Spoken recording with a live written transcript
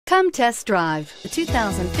Come test drive the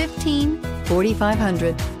 2015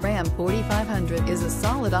 4500. Ram 4500 is a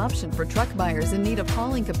solid option for truck buyers in need of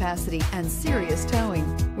hauling capacity and serious towing.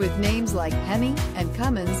 With names like Hemi and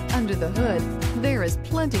Cummins under the hood, there is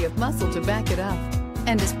plenty of muscle to back it up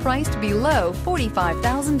and is priced below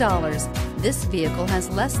 $45,000. This vehicle has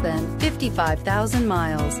less than 55,000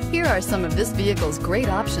 miles. Here are some of this vehicle's great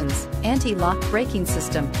options: anti-lock braking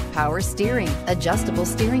system, power steering, adjustable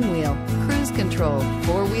steering wheel, cruise control,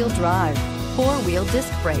 four-wheel drive, four-wheel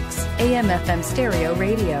disc brakes, AM/FM stereo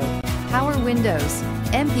radio, power windows,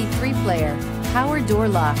 MP3 player, power door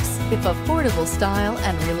locks. If affordable style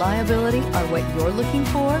and reliability are what you're looking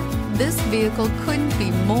for, this vehicle couldn't be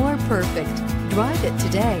more perfect. Drive it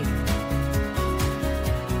today.